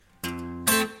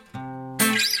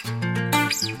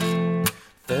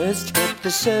First get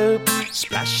the soap,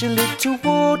 splash a little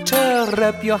water,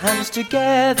 rub your hands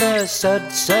together,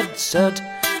 sud, sud, sud.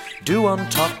 Do on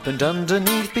top and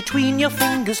underneath, between your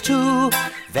fingers too.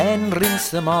 Then rinse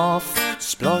them off,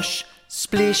 splosh,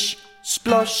 splish,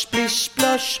 splosh, splish,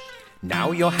 splosh.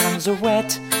 Now your hands are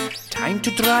wet, time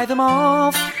to dry them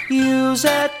off. Use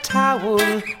a towel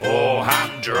or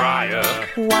hand dryer.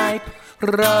 Wipe,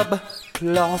 rub,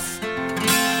 cloth.